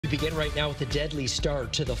begin right now with a deadly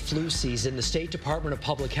start to the flu season. The State Department of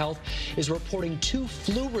Public Health is reporting 2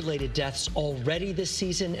 flu-related deaths already this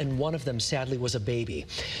season, and one of them sadly was a baby.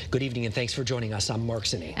 Good evening and thanks for joining us. I'm Mark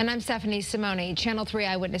Zinni. And I'm Stephanie Simone. Channel 3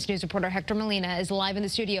 Eyewitness News reporter Hector Molina is live in the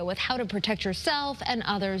studio with how to protect yourself and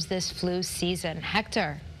others this flu season.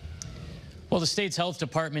 Hector. Well, the state's health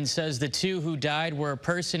department says the 2 who died were a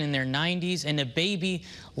person in their 90s and a baby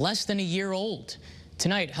less than a year old.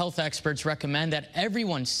 Tonight, health experts recommend that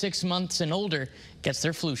everyone 6 months and older gets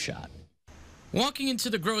their flu shot. Walking into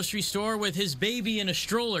the grocery store with his baby in a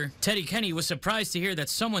stroller, Teddy Kenny was surprised to hear that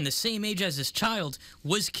someone the same age as his child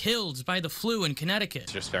was killed by the flu in Connecticut.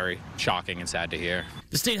 It's just very shocking and sad to hear.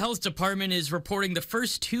 The state health department is reporting the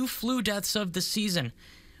first 2 flu deaths of the season.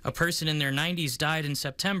 A person in their 90s died in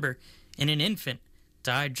September, and an infant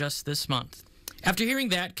died just this month. After hearing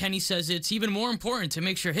that, Kenny says it's even more important to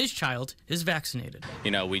make sure his child is vaccinated. You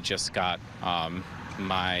know, we just got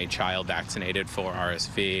my child vaccinated for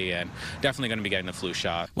RSV and definitely going to be getting the flu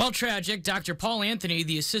shot. While tragic, Dr. Paul Anthony,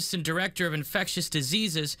 the Assistant Director of Infectious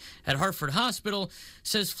Diseases at Hartford Hospital,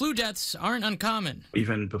 says flu deaths aren't uncommon.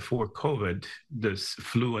 Even before COVID, this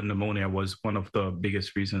flu and pneumonia was one of the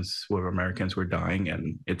biggest reasons where Americans were dying,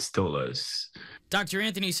 and it still is. Dr.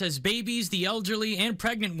 Anthony says babies, the elderly, and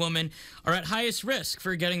pregnant women are at highest risk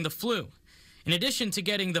for getting the flu. In addition to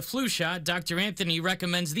getting the flu shot, Dr. Anthony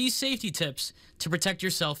recommends these safety tips to protect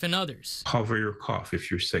yourself and others. Cover your cough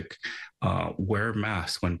if you're sick. Wear a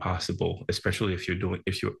mask when possible, especially if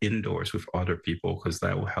you're indoors with other people, because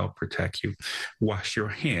that will help protect you. Wash your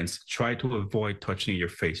hands. Try to avoid touching your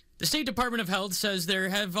face. The State Department of Health says there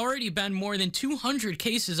have already been more than 200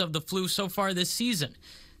 cases of the flu so far this season.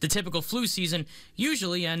 The typical flu season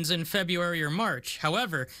usually ends in February or March.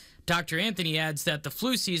 However, Dr. Anthony adds that the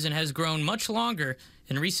flu season has grown much longer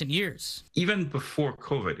in recent years. Even before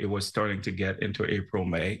COVID, it was starting to get into April,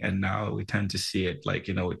 May, and now we tend to see it like,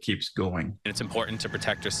 it keeps going. It's important to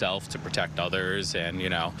protect yourself, to protect others, and,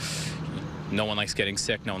 no one likes getting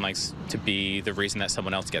sick. No one likes to be the reason that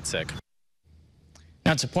someone else gets sick.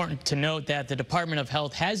 Now, it's important to note that the Department of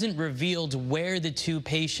Health hasn't revealed where the 2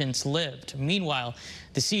 patients lived. Meanwhile,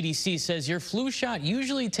 the CDC says your flu shot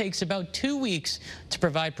usually takes about 2 weeks to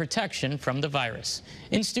provide protection from the virus.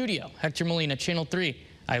 In studio, Hector Molina, Channel 3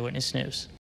 Eyewitness News.